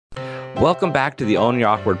Welcome back to the Own Your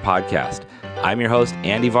Awkward podcast. I'm your host,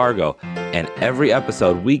 Andy Vargo, and every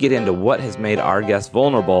episode we get into what has made our guests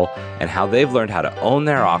vulnerable and how they've learned how to own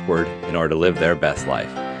their awkward in order to live their best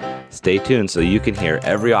life. Stay tuned so you can hear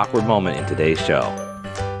every awkward moment in today's show.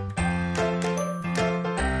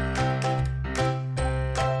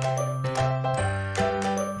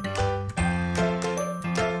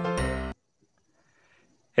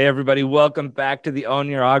 Hey, everybody. Welcome back to the Own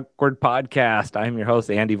Your Awkward podcast. I'm your host,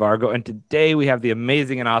 Andy Vargo, and today we have the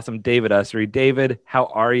amazing and awesome David Ussery. David, how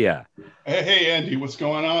are you? Hey, Andy. What's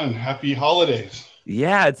going on? Happy holidays.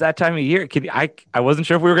 Yeah, it's that time of year. I wasn't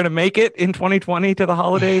sure if we were going to make it in 2020 to the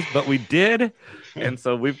holidays, but we did. And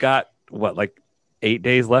so we've got, 9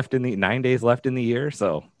 days left in the year.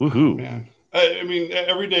 So, woohoo. Oh, man. I mean,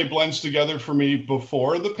 every day blends together for me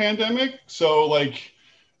before the pandemic. So,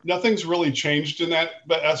 nothing's really changed in that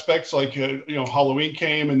aspect. So Halloween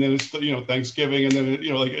came and then it's, Thanksgiving and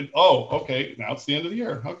then, okay, now it's the end of the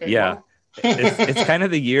year. Okay. Yeah. Well. It's kind of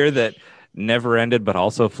the year that never ended, but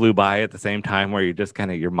also flew by at the same time where you're just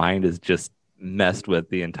your mind is just messed with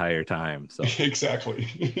the entire time. So exactly.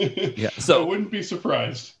 Yeah. So I wouldn't be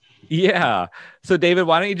surprised. Yeah. So David,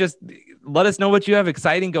 why don't you just let us know what you have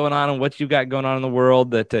exciting going on and what you've got going on in the world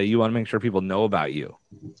that you want to make sure people know about you.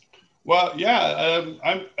 Well, yeah,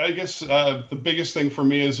 I guess the biggest thing for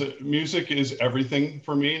me is music is everything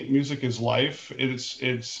for me. Music is life.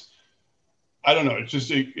 It's I don't know.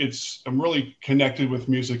 I'm really connected with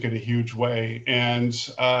music in a huge way. And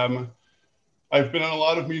I've been in a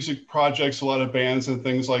lot of music projects, a lot of bands and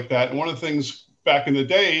things like that. And one of the things back in the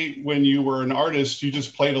day when you were an artist, you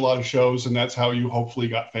just played a lot of shows and that's how you hopefully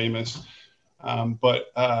got famous.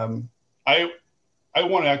 But I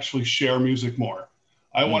want to actually share music more.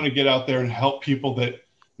 I want to get out there and help people that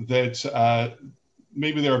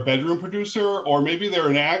maybe they're a bedroom producer or maybe they're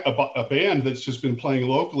a band that's just been playing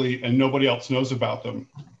locally and nobody else knows about them.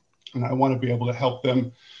 And I want to be able to help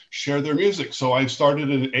them share their music. So I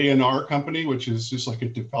started an A&R company, which is just like a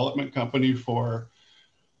development company for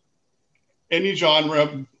any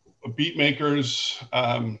genre, beat makers,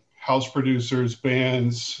 house producers,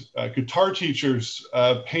 bands, guitar teachers,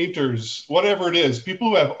 painters, whatever it is, people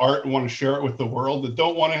who have art and want to share it with the world that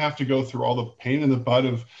don't want to have to go through all the pain in the butt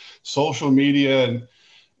of social media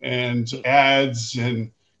and ads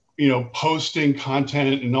and, posting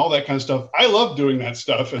content and all that kind of stuff. I love doing that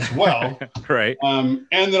stuff as well. Right. And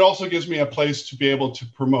that also gives me a place to be able to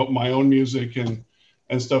promote my own music and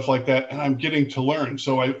stuff like that. And I'm getting to learn.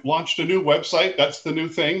 So I launched a new website. That's the new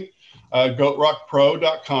thing.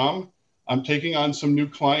 goatrockpro.com. I'm taking on some new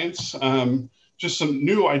clients. Just some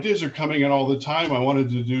new ideas are coming in all the time. I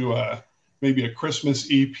wanted to do maybe a Christmas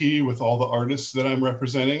EP with all the artists that I'm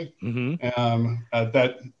representing.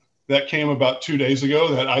 Mm-hmm. That came about 2 days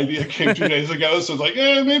ago. That idea came 2 days ago. So it's like,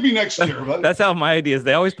 maybe next year. But that's how my ideas,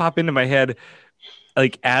 they always pop into my head,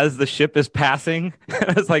 as the ship is passing.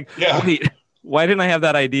 I was like, yeah. Wait, why didn't I have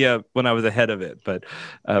that idea when I was ahead of it? But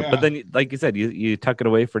then, like you said, you tuck it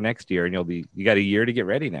away for next year and you got a year to get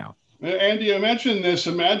ready now. Andy, imagine this.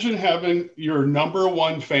 Imagine having your number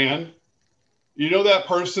one fan. That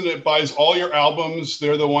person that buys all your albums.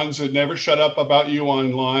 They're the ones that never shut up about you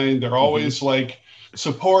online. They're always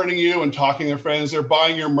supporting you and talking to their friends. They're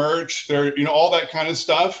buying your merch. They're, all that kind of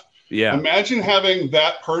stuff. Yeah. Imagine having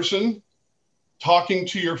that person talking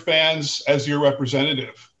to your fans as your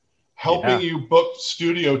representative, helping you book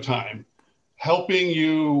studio time, helping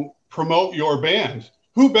you promote your band.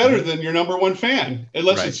 Who better than your number one fan?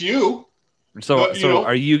 Unless it's you. So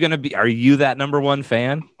are you that number one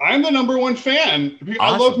fan? I'm the number one fan. Awesome.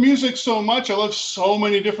 I love music so much. I love so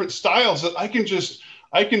many different styles that I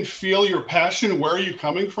can feel your passion. Where are you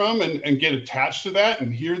coming from? And get attached to that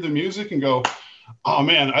and hear the music and go, oh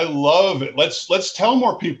man, I love it. Let's tell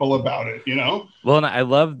more people about it, Well, and I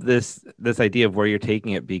love this idea of where you're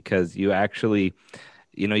taking it because you actually,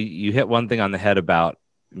 you hit one thing on the head about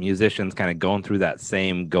musicians kind of going through that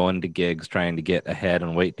same going to gigs, trying to get ahead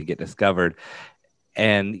and wait to get discovered.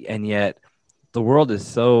 And yet the world is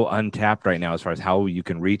so untapped right now as far as how you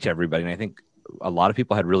can reach everybody. And I think a lot of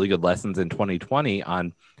people had really good lessons in 2020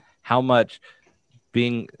 on how much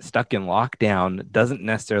being stuck in lockdown doesn't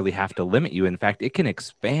necessarily have to limit you. In fact, it can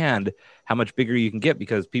expand how much bigger you can get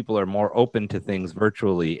because people are more open to things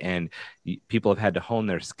virtually and people have had to hone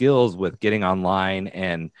their skills with getting online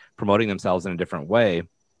and promoting themselves in a different way.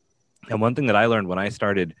 And one thing that I learned when I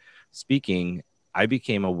started speaking, I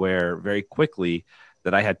became aware very quickly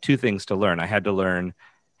that I had two things to learn. I had to learn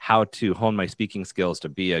how to hone my speaking skills to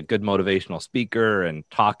be a good motivational speaker and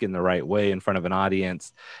talk in the right way in front of an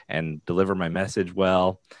audience and deliver my message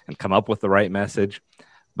well and come up with the right message.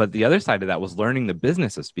 But the other side of that was learning the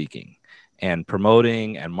business of speaking and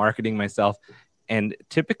promoting and marketing myself. And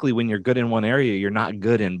typically when you're good in one area, you're not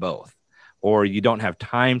good in both, or you don't have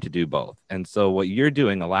time to do both. And so what you're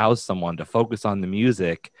doing allows someone to focus on the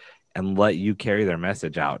music and let you carry their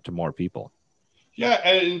message out to more people. Yeah,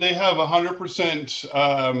 and they have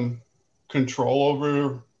 100% control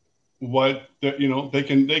over what they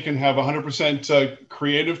can have 100%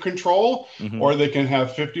 creative control, Mm-hmm. or they can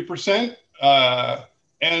have 50%.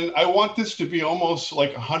 And I want this to be almost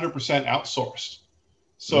like 100% outsourced.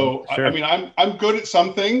 So I Sure. mean, I'm good at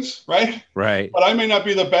some things, right? Right. But I may not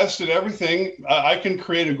be the best at everything. I can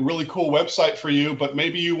create a really cool website for you, but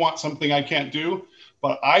maybe you want something I can't do.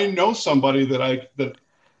 But I know somebody that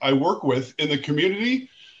I work with in the community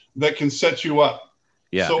that can set you up.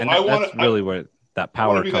 Yeah. So And that's really where that I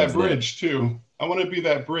want to power be that comes in. bridge too. I want to be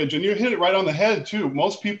that bridge. And you hit it right on the head too.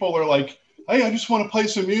 Most people are like, hey, I just want to play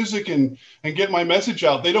some music and get my message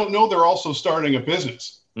out. They don't know they're also starting a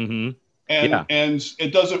business. Mm-hmm. And Yeah. and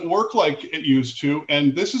it doesn't work like it used to.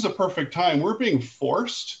 And this is a perfect time. We're being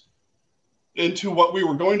forced into what we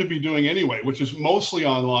were going to be doing anyway, which is mostly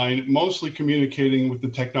online, mostly communicating with the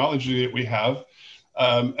technology that we have.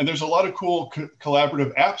 And there's a lot of cool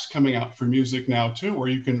collaborative apps coming out for music now too, where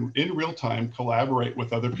you can in real time collaborate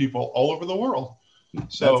with other people all over the world.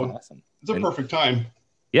 That's So awesome. it's a And perfect time.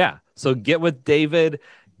 yeah, so get with David,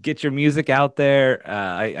 get your music out there.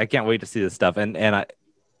 I can't wait to see this stuff, and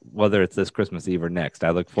whether it's this Christmas Eve or next, I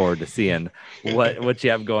look forward to seeing what you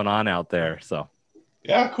have going on out there. So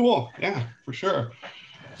Yeah, cool. Yeah, for sure.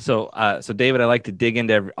 so David, I like to dig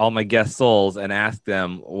into all my guest souls and ask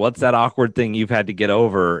them, what's that awkward thing you've had to get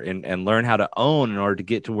over and learn how to own in order to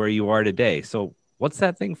get to where you are today? So what's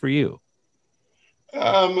that thing for you?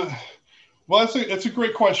 Um, well, it's a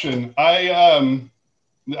great question.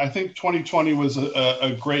 I think 2020 was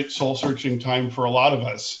a great soul searching time for a lot of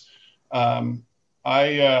us. Um,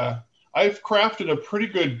 I've crafted a pretty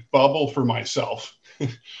good bubble for myself.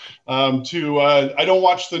 I don't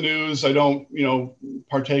watch the news. I don't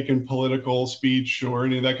partake in political speech or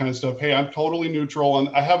any of that kind of stuff. Hey, I'm totally neutral, and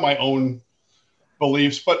I have my own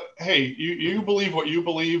beliefs. But hey, you believe what you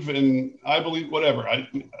believe, and I believe whatever.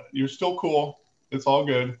 You're still cool. It's all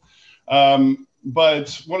good.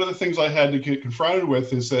 But one of the things I had to get confronted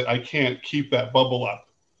with is that I can't keep that bubble up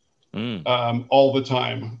Mm. all the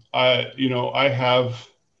time. I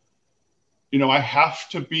have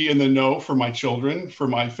to be in the know for my children, for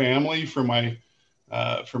my family, for my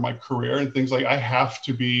career and things like. I have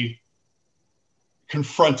to be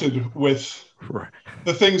confronted with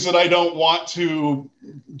the things that I don't want to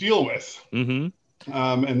deal with. Mm-hmm.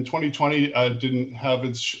 And 2020 didn't have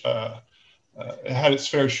it had its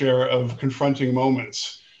fair share of confronting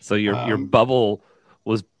moments. So your bubble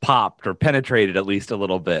was popped or penetrated at least a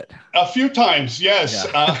little bit. A few times, yes.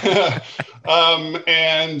 Yeah.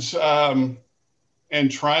 And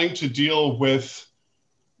trying to deal with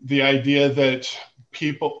the idea that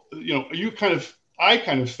people, I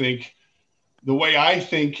kind of think the way I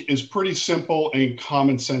think is pretty simple and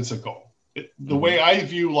commonsensical. The way I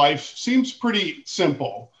view life seems pretty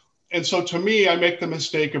simple. And so to me, I make the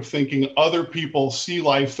mistake of thinking other people see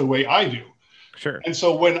life the way I do. Sure. And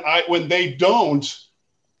so when they don't,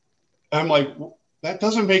 I'm like, that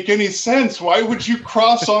doesn't make any sense. Why would you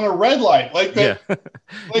cross on a red light like that? Yeah.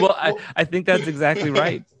 Well, I think that's exactly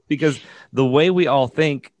right, because the way we all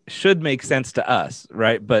think should make sense to us,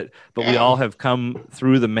 right? But we all have come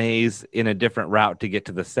through the maze in a different route to get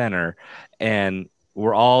to the center, and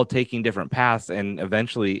we're all taking different paths. And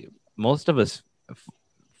eventually, most of us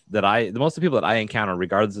most of the people that I encounter,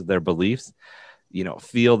 regardless of their beliefs,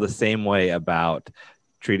 feel the same way about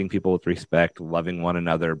treating people with respect, loving one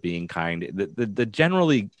another, being kind. The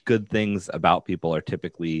generally good things about people are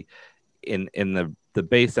typically in the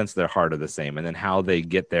base sense of their heart are the same. And then how they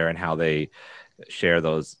get there and how they share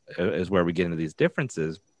those is where we get into these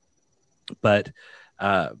differences. But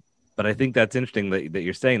I think that's interesting that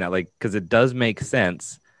you're saying that, like, because it does make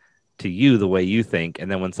sense to you the way you think. And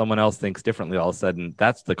then when someone else thinks differently, all of a sudden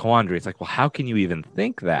that's the quandary. It's like, well, how can you even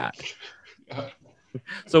think that?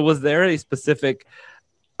 So was there a specific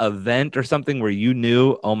event or something where you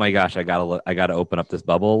knew, oh my gosh, I gotta open up this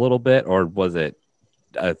bubble a little bit? Or was it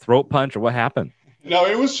a throat punch, or what happened? No,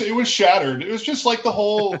 it was shattered. It was just like the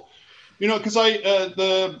whole, because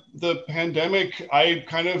the pandemic, I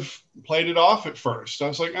kind of played it off at first. I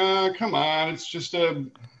was like, come on, it's just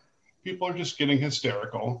people are just getting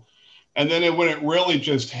hysterical. And then when it really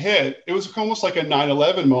just hit, it was almost like a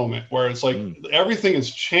 9/11 moment where it's like everything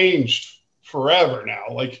has changed forever now.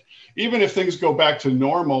 Like, even if things go back to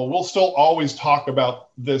normal, we'll still always talk about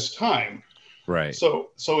this time. Right.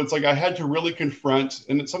 So it's like I had to really confront,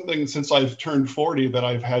 and it's something since I've turned 40 that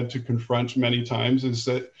I've had to confront many times, is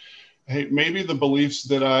that, hey, maybe the beliefs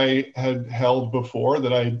that I had held before,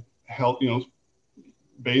 that I held,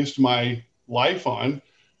 based my life on,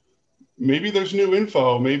 maybe there's new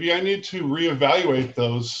info. Maybe I need to reevaluate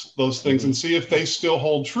those things Hmm. and see if they still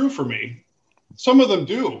hold true for me. Some of them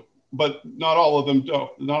do, but not all of them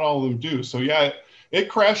don't. Not all of them do. So yeah, it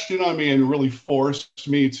crashed in on me and really forced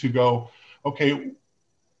me to go, okay,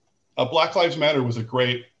 Black Lives Matter was a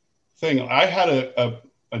great thing. I had a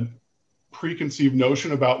preconceived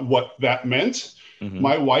notion about what that meant. Hmm.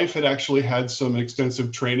 My wife had actually had some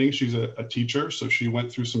extensive training. She's a teacher, so she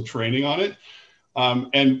went through some training on it.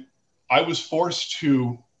 And I was forced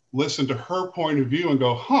to listen to her point of view and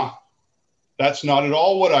go, huh, that's not at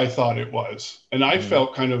all what I thought it was. And I Hmm.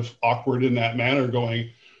 felt kind of awkward in that manner, going,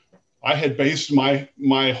 I had based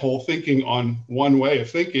my whole thinking on one way of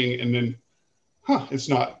thinking, and then, huh, it's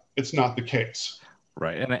not the case.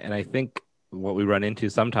 Right. And I think what we run into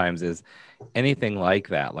sometimes is anything like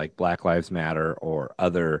that, like Black Lives Matter or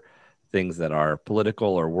other things that are political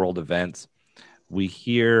or world events, we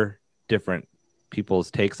hear different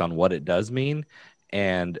people's takes on what it does mean.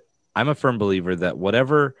 And I'm a firm believer that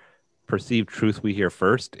whatever perceived truth we hear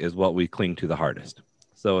first is what we cling to the hardest.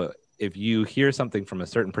 So if you hear something from a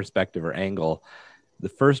certain perspective or angle, the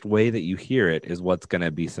first way that you hear it is what's going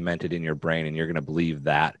to be cemented in your brain, and you're going to believe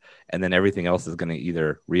that. And then everything else is going to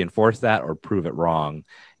either reinforce that or prove it wrong.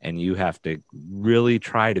 And you have to really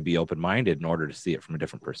try to be open minded in order to see it from a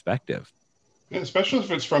different perspective. Especially if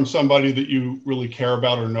it's from somebody that you really care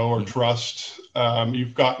about or know or Mhm. trust.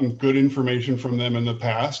 You've gotten good information from them in the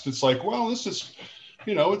past. It's like, well, this is,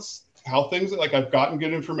 it's how things, like, I've gotten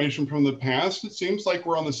good information from the past. It seems like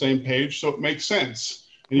we're on the same page, so it makes sense,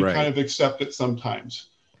 and you kind Right. of accept it sometimes.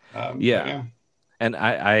 But Yeah. yeah. And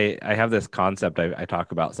I have this concept I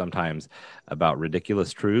talk about sometimes about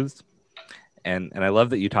ridiculous truths. And I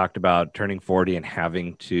love that you talked about turning 40 and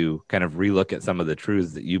having to kind of relook at some of the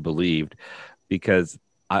truths that you believed, because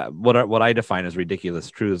what I define as ridiculous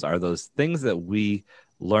truths are those things that we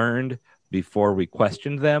learned before we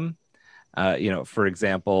questioned them. For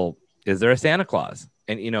example, is there a Santa Claus?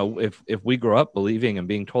 And if we grow up believing and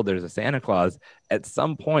being told there's a Santa Claus, at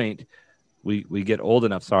some point we get old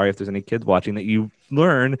enough. Sorry if there's any kids watching, that you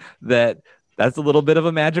learn that that's a little bit of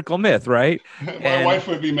a magical myth, right? My And wife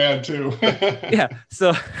would be mad too. yeah.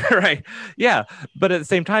 So, right. Yeah. But at the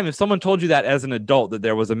same time, if someone told you that as an adult, that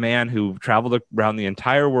there was a man who traveled around the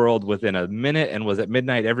entire world within a minute and was at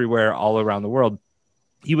midnight everywhere all around the world,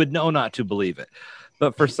 you would know not to believe it.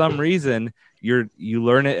 But for some reason, you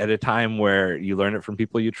learn it at a time where you learn it from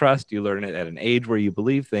people you trust, you learn it at an age where you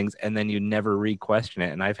believe things, and then you never re-question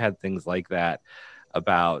it. And I've had things like that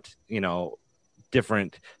about,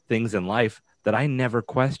 different things in life that I never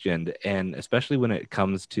questioned. And especially when it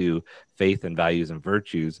comes to faith and values and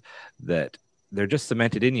virtues, that they're just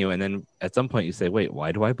cemented in you. And then at some point you say, wait,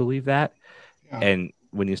 why do I believe that? Yeah. And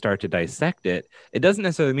when you start to dissect it, it doesn't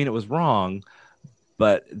necessarily mean it was wrong,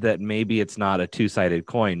 but that maybe it's not a two-sided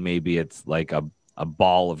coin. Maybe it's like a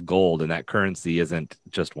ball of gold, and that currency isn't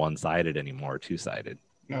just one-sided anymore, two-sided.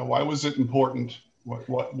 Now, why was it important?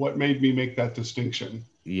 What made me make that distinction?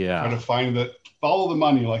 Try Yeah. to find that, follow the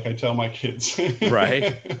money, like I tell my kids.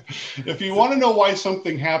 Right. If you So, want to know why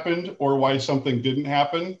something happened or why something didn't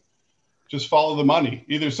happen, just follow the money.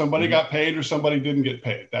 Either somebody mhm. got paid or somebody didn't get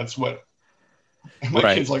paid. That's what. And my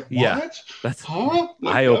Right. kid's like, Yeah. what? That's Huh? Like,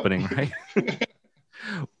 yep. eye-opening, right?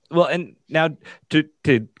 Well, and now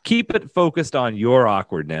to keep it focused on your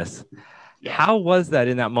awkwardness, Yeah. how was that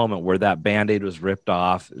in that moment where that band-aid was ripped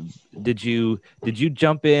off? Did you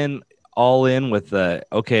jump in all in with the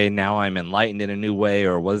okay, now I'm enlightened in a new way,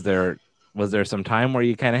 or was there some time where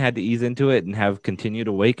you kind of had to ease into it and have continued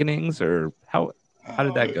awakenings, or how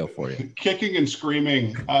did Uh, that go for you? Kicking and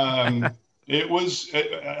screaming. It was,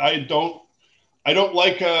 I don't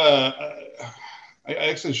like, I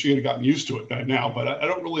actually she had gotten used to it by now, but I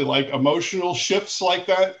don't really like emotional shifts like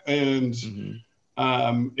that. And Hmm.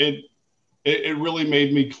 um, it, it really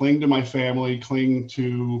made me cling to my family, cling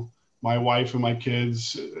to my wife and my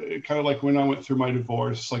kids. Kind of like when I went through my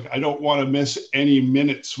divorce, like I don't want to miss any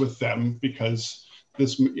minutes with them, because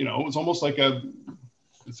this, it was almost like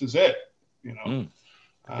this is it, you know, Mm,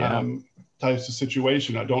 yeah. um, types of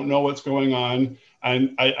situation. I don't know what's going on.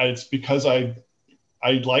 And it's because I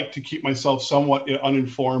like to keep myself somewhat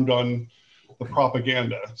uninformed on the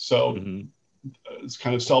propaganda. So Hmm. it's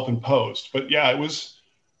kind of self-imposed. But yeah, it was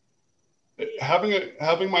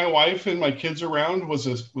having my wife and my kids around was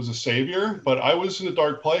a savior. But I was in a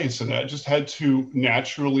dark place, and I just had to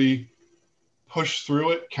naturally push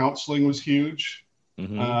through it. Counseling was huge,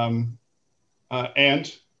 Mm-hmm. um,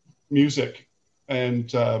 and music, and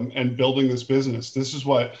building this business. This is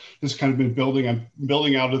what has kind of been building. I'm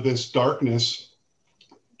building out of this darkness,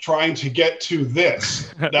 trying to get to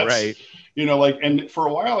this. That's, Right. like, and for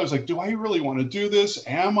a while I was like, do I really want to do this?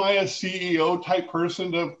 Am I a CEO type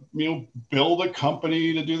person to, build a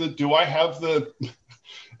company to do that? Do I have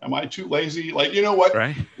am I too lazy? Like, what,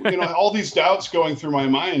 Right. all these doubts going through my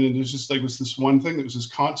mind. And there's just like, was this one thing that was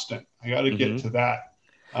just constant. I got to get Mm-hmm. to that.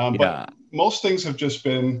 But Yeah. most things have just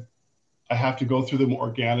been, I have to go through them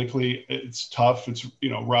organically. It's tough. It's,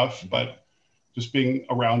 rough, but just being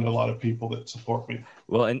around a lot of people that support me.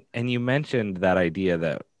 Well, and you mentioned that idea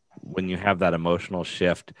that when you have that emotional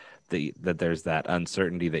shift, that there's that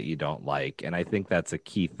uncertainty that you don't like, and I think that's a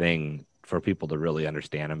key thing for people to really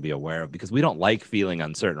understand and be aware of, because we don't like feeling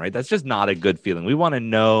uncertain, right? That's just not a good feeling. We want to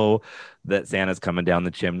know that Santa's coming down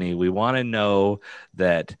the chimney. We want to know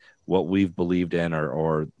that what we've believed in,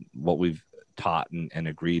 or what we've taught and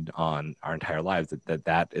agreed on our entire lives,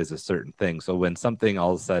 that is a certain thing. So when something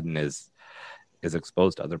all of a sudden is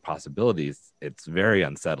exposed to other possibilities, it's very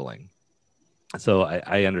unsettling. So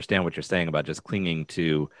I understand what you're saying about just clinging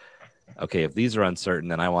to, okay, if these are uncertain,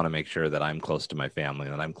 then I want to make sure that I'm close to my family,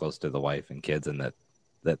 and that I'm close to the wife and kids, and that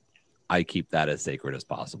I keep that as sacred as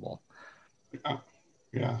possible. Yeah.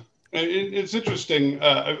 Yeah. It's interesting.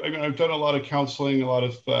 I've done a lot of counseling, a lot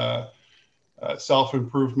of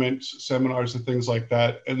self-improvement seminars and things like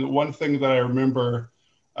that. And the one thing that I remember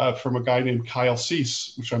from a guy named Kyle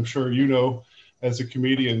Cease, which I'm sure you know as a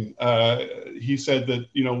comedian, he said that,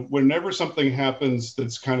 whenever something happens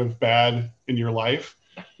that's kind of bad in your life,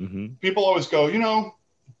 Mm-hmm. people always go,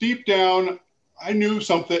 deep down, I knew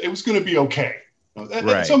something, it was going to be okay.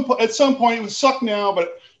 Right. At some point, it would suck now,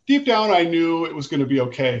 but deep down, I knew it was going to be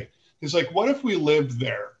okay. He's like, what if we lived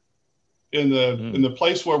there in Mm. the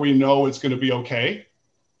place where we know it's going to be okay?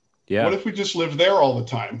 What Yeah. if we just lived there all the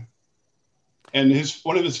time? And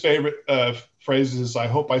one of his favorite phrases is, "I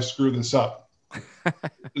hope I screw this up."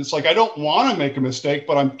 It's like, I don't want to make a mistake,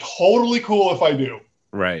 but I'm totally cool if I do.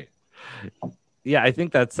 Right. Yeah, I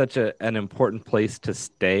think that's such an important place to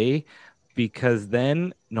stay, because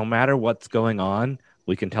then no matter what's going on,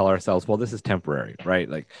 we can tell ourselves, well, this is temporary, right?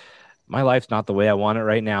 Like, my life's not the way I want it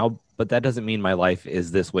right now, but that doesn't mean my life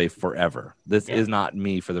is this way forever. This Yeah. is not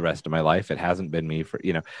me for the rest of my life. It hasn't been me for.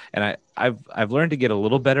 And I've learned to get a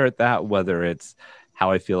little better at that, whether it's how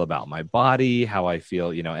I feel about my body, how I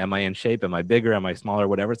feel, am I in shape? Am I bigger? Am I smaller?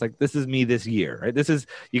 Whatever. It's like, this is me this year, right?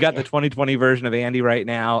 You got the Yeah. 2020 version of Andy right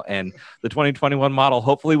now, and the 2021 model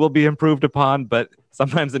hopefully will be improved upon, but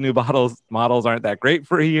sometimes the new models aren't that great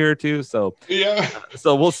for a year or two. So Yeah.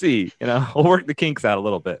 so we'll see. We'll work the kinks out a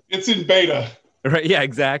little bit. It's in beta. Right? Yeah,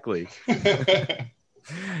 exactly.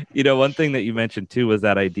 One thing that you mentioned too was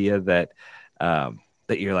that idea that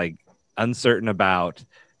you're like uncertain about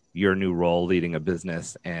your new role leading a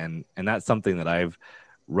business, and that's something that I've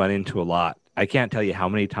run into a lot. I can't tell you how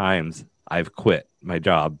many times I've quit my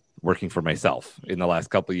job working for myself in the last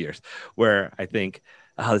couple of years, where I think,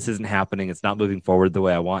 oh, this isn't happening. It's not moving forward the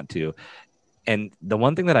way I want to. And the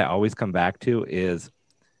one thing that I always come back to is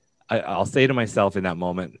I'll say to myself in that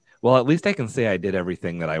moment, well, at least I can say I did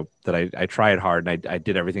everything that I tried hard, and I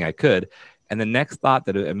did everything I could. And the next thought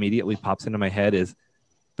that immediately pops into my head is,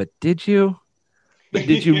 but did you? But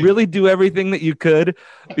did you really do everything that you could?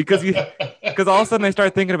 Because all of a sudden I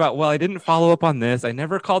start thinking about, well, I didn't follow up on this. I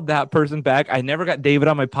never called that person back. I never got David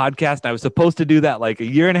on my podcast. I was supposed to do that like a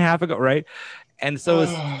year and a half ago, right? And so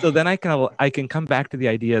then I can come back to the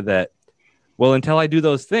idea that, well, until I do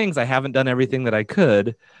those things, I haven't done everything that I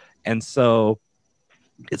could. And so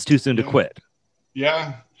it's too soon to Yeah. quit.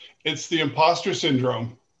 Yeah. It's the imposter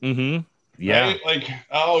syndrome. Mm-hmm. Yeah. Right? Like,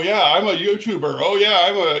 oh yeah, I'm a YouTuber. Oh yeah,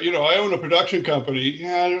 I own a production company.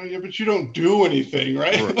 Yeah, but you don't do anything,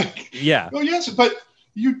 right? Like, Yeah. oh yes, but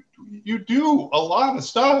you do a lot of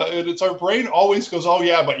stuff, and it's our brain always goes, oh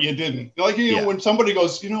yeah, but you didn't. Like, Yeah. when somebody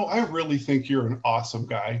goes, I really think you're an awesome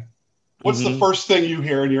guy. What's the Mm-hmm. first thing you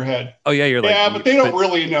hear in your head? Oh yeah, you're like, Yeah, but they don't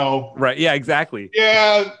really know. right. Yeah, exactly.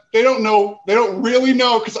 Yeah, they don't know. They don't really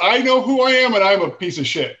know, because I know who I am, and I'm a piece of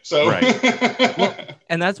shit. So Right. Well,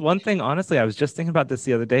 and that's one thing, honestly, I was just thinking about this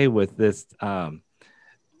the other day with this kind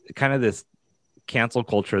of this cancel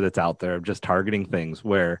culture that's out there of just targeting things,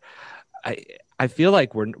 where I I feel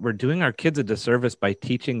like we're doing our kids a disservice by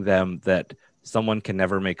teaching them that someone can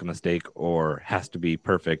never make a mistake or has to be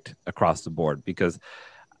perfect across the board, because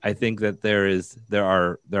I think that there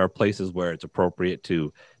are places where it's appropriate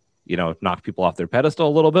to, knock people off their pedestal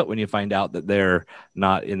a little bit when you find out that they're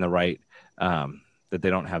not in the right, that they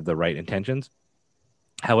don't have the right intentions.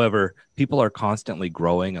 However, people are constantly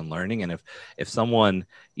growing and learning. And if someone,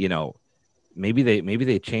 you know, maybe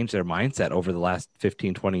they changed their mindset over the last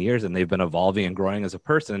 15, 20 years and they've been evolving and growing as a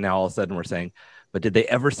person. And now all of a sudden we're saying, but did they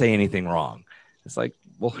ever say anything wrong? It's like,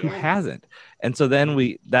 well, who Yeah. hasn't? And so then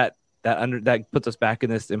that puts us back in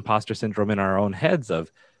this imposter syndrome in our own heads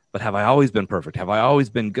of, but have I always been perfect? Have I always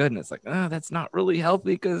been good? And it's like, oh, that's not really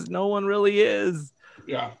healthy because no one really is.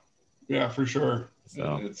 Yeah. Yeah, for sure.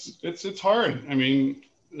 So, It's hard. I mean,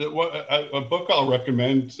 a book I'll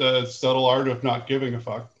recommend, Subtle Art of Not Giving a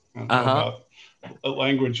Fuck. I don't know uh-huh. about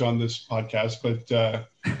language on this podcast, but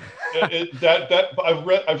that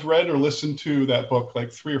I've read or listened to that book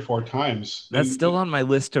like 3 or 4 times, That's and still on my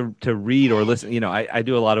list to read or listen. I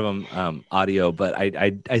do a lot of them audio, but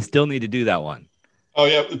I still need to do that one. oh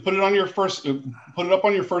yeah, put it up on your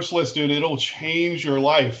first list, dude. It'll change your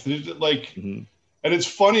life. Like, Mhm. and it's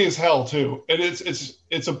funny as hell too. And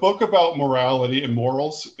it's a book about morality and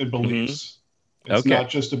morals and Hmm. beliefs. It's Okay. not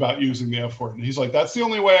just about using the F word. And he's like, that's the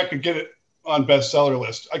only way I could get it on bestseller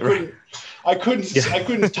list. Right. Yeah. I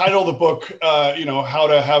couldn't title the book, how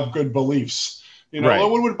to have good beliefs. No Right.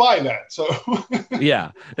 one would buy that. So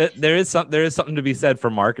Yeah. There is something to be said for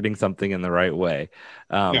marketing something in the right way.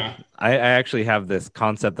 yeah, I actually have this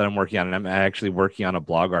concept that I'm working on, and I'm actually working on a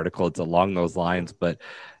blog article. It's along those lines, but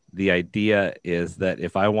the idea is that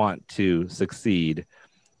if I want to succeed,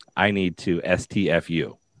 I need to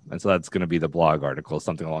STFU. And so that's going to be the blog article,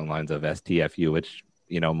 something along the lines of STFU, which,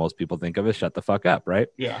 most people think of as shut the fuck up, right?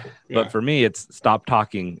 yeah, But yeah, for me, it's stop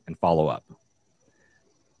talking and follow up,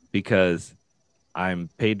 because I'm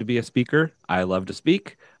paid to be a speaker. I love to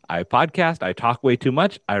speak. I podcast. I talk way too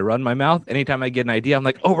much. I run my mouth. Anytime I get an idea, I'm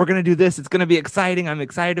like, oh, we're going to do this. It's going to be exciting. I'm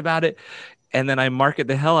excited about it. And then I market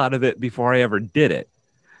the hell out of it before I ever did it.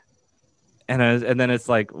 And then it's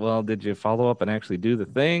like, well, did you follow up and actually do the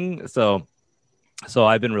thing? So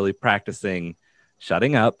I've been really practicing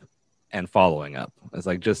shutting up and following up. It's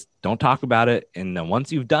like, just don't talk about it. And then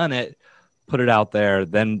once you've done it, put it out there,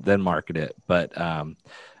 then market it. But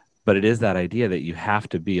it is that idea that you have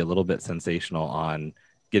to be a little bit sensational on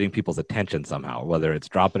getting people's attention somehow, whether it's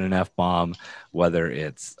dropping an F-bomb, whether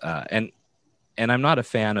it's and I'm not a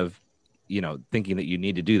fan of thinking that you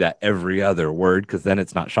need to do that every other word, because then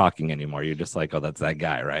it's not shocking anymore. You're just like, oh, that's that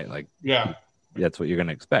guy, right? Like, yeah. that's what you're going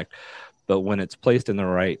to expect. But when it's placed in the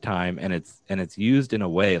right time and it's used in a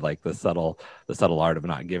way like the subtle art of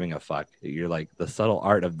not giving a fuck, you're like, the subtle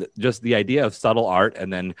art of just the idea of subtle art,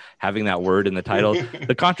 and then having that word in the title,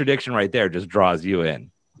 the contradiction right there just draws you in.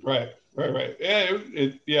 Right, right, right.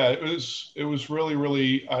 Yeah, it was really,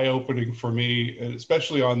 really eye opening for me, and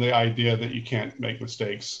especially on the idea that you can't make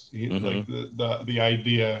mistakes. Mm-hmm. Like the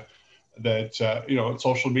idea that in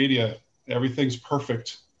social media everything's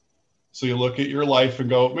perfect. So you look at your life and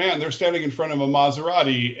go, man, they're standing in front of a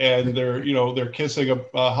Maserati and they're kissing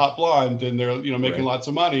a hot blonde and they're making Right. lots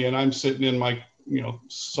of money, and I'm sitting in my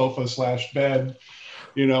sofa slash bed,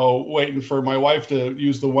 waiting for my wife to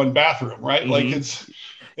use the one bathroom, right? Like Mm-hmm. it's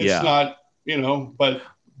Yeah. not, but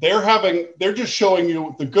they're just showing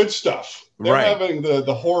you the good stuff. They're Right. having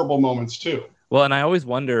the horrible moments too. Well, and I always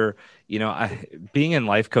wonder, being in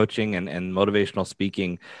life coaching and motivational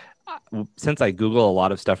speaking, since I Google a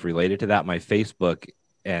lot of stuff related to that, my Facebook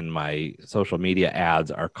and my social media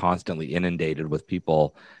ads are constantly inundated with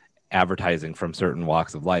people advertising from certain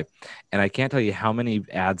walks of life. And I can't tell you how many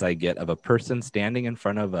ads I get of a person standing in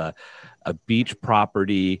front of a beach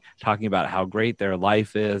property talking about how great their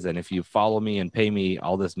life is. And if you follow me and pay me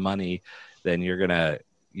all this money, then you're gonna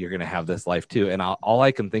have this life too. And all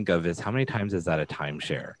I can think of is, how many times is that a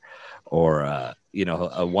timeshare, or a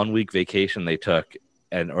 1 week vacation they took,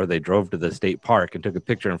 or they drove to the state park and took a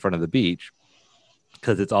picture in front of the beach,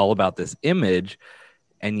 because it's all about this image.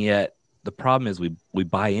 And yet the problem is we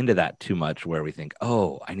buy into that too much, where we think,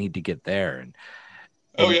 oh, I need to get there. and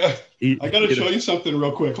Oh and yeah, I got to you know, show you something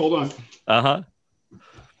real quick. Hold on. uh-huh,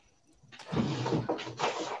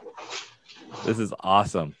 this is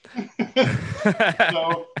awesome.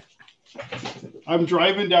 So I'm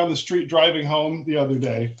driving down the street, driving home the other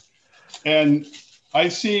day, and I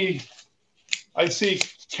see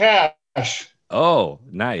cash Oh,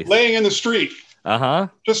 nice. laying in the street, Uh-huh.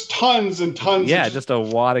 just tons and tons. Yeah, just a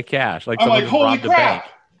wad of cash, like I'm someone like, just holy robbed a bank. crap!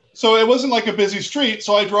 So it wasn't like a busy street.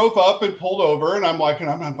 So I drove up and pulled over, and I'm like, and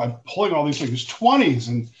I'm pulling all these things,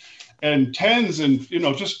 20s and tens, and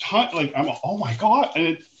just ton. Like oh my god!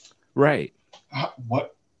 And Right.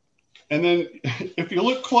 what? And then if you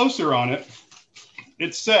look closer on it,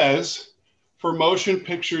 it says for motion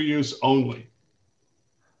picture use only.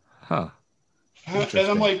 Huh. And I'm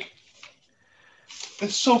Interesting. like,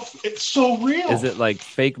 it's so real. Is it like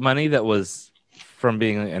fake money that was from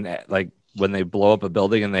being like when they blow up a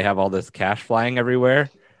building and they have all this cash flying everywhere.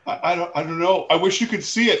 I don't know. I wish you could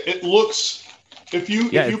see it. It looks, if you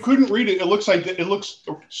couldn't read it, it looks like it looks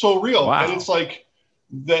so real. Wow. And it's like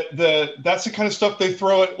that's the kind of stuff they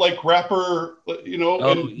throw at like rapper,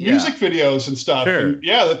 and music videos and stuff. Sure. And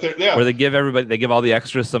where they give all the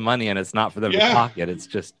extras some money and it's not for them to pocket. It's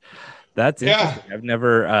just, that's interesting. I've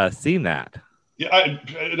never seen that.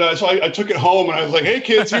 Yeah. So I took it home and I was like, hey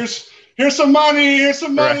kids, here's some money. Here's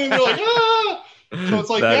some money. Right. And they're like, ah. So it's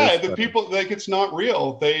like, the funny. people, like, it's not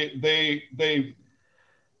real. They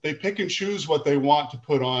pick and choose what they want to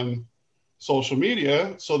put on social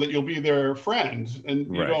media so that you'll be their friend,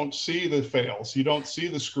 and you don't see the fails. You don't see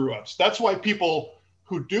the screw ups. That's why people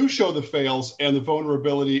who do show the fails and the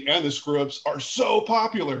vulnerability and the screw ups are so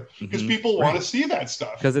popular, because people want to see that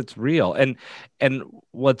stuff. Because it's real. And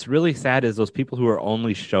what's really sad is those people who are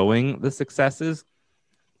only showing the successes,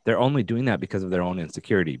 they're only doing that because of their own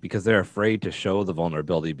insecurity, because they're afraid to show the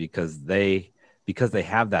vulnerability, because they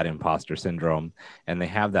have that imposter syndrome and they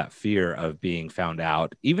have that fear of being found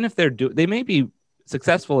out. Even if they may be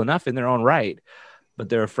successful enough in their own right, but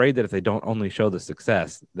they're afraid that if they don't only show the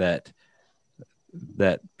success, that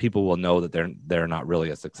people will know that they're not really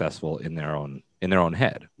as successful in their own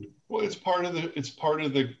head. Well, it's part of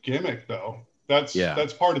the gimmick, though. That's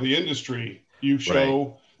part of the industry. You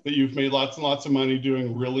show that you've made lots and lots of money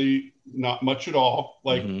doing really not much at all,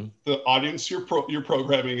 like the audience you're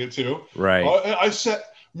programming it to. Right. I said,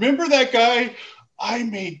 remember that guy? I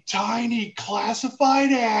made tiny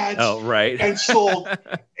classified ads. Oh, right. And sold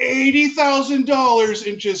 $80,000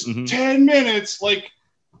 in just 10 minutes. Like,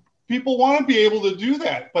 people want to be able to do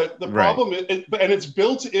that, but the problem is, and it's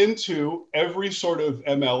built into every sort of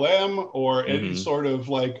MLM or any sort of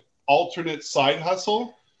like alternate side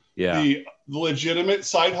hustle. Yeah. The legitimate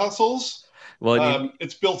side hustles. Well,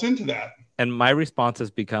 it's built into that. And my response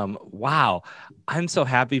has become, wow, I'm so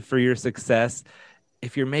happy for your success.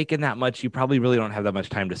 If you're making that much, you probably really don't have that much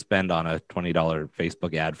time to spend on a $20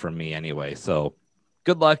 Facebook ad from me anyway. So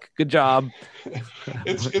good luck. Good job.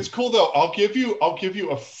 It's cool though. I'll give you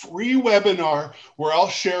a free webinar where I'll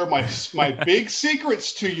share my big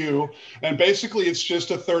secrets to you. And basically it's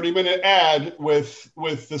just a 30-minute ad with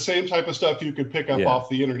the same type of stuff you could pick up off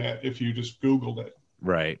the internet if you just Googled it.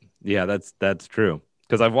 Right. Yeah, that's true.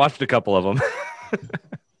 Because I've watched a couple of them.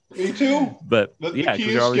 Me too. But the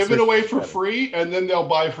key is give it away for free and then they'll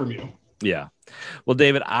buy from you. Yeah. Well,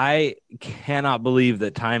 David, I cannot believe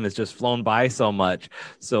that time has just flown by so much.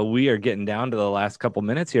 So we are getting down to the last couple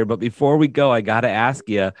minutes here. But before we go, I got to ask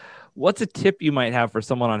you, what's a tip you might have for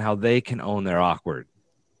someone on how they can own their awkward?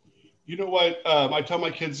 You know what? I tell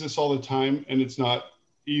my kids this all the time, and it's not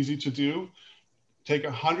easy to do. Take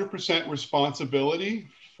 100% responsibility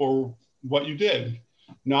for what you did,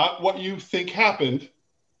 not what you think happened,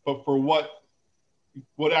 but for what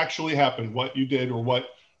actually happened, what you did or what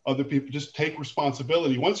other people. Just take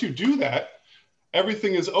responsibility. Once you do that,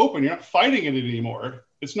 everything is open. You're not fighting it anymore.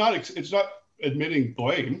 It's not admitting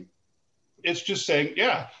blame. It's just saying,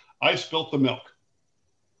 yeah, I spilt the milk.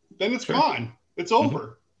 Then it's gone. It's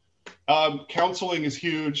over. Counseling is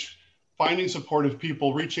huge. Finding supportive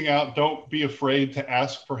people, reaching out. Don't be afraid to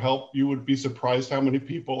ask for help. You would be surprised how many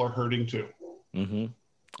people are hurting too.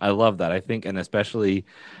 I love that. I think, and especially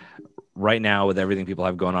right now with everything people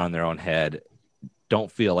have going on in their own head,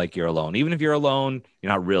 don't feel like you're alone. Even if you're alone,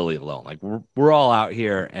 you're not really alone. Like we're all out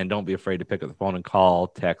here, and don't be afraid to pick up the phone and call,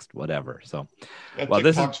 text, whatever. So,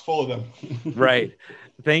 this is full of them. Right.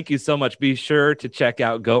 Thank you so much. Be sure to check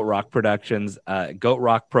out Goat Rock Productions,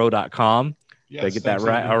 goatrockpro.com. Did I get that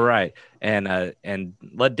right? All right. And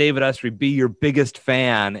let David Ussery be your biggest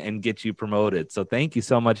fan and get you promoted. So thank you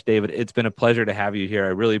so much, David. It's been a pleasure to have you here. I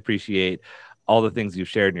really appreciate all the things you've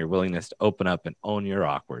shared and your willingness to open up and own your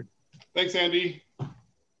awkward. Thanks, Andy.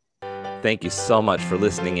 Thank you so much for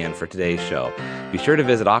listening in for today's show. Be sure to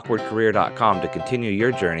visit awkwardcareer.com to continue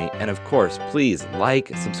your journey. And of course, please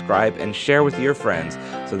like, subscribe, and share with your friends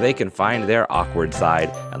so they can find their awkward side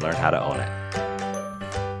and learn how to own it.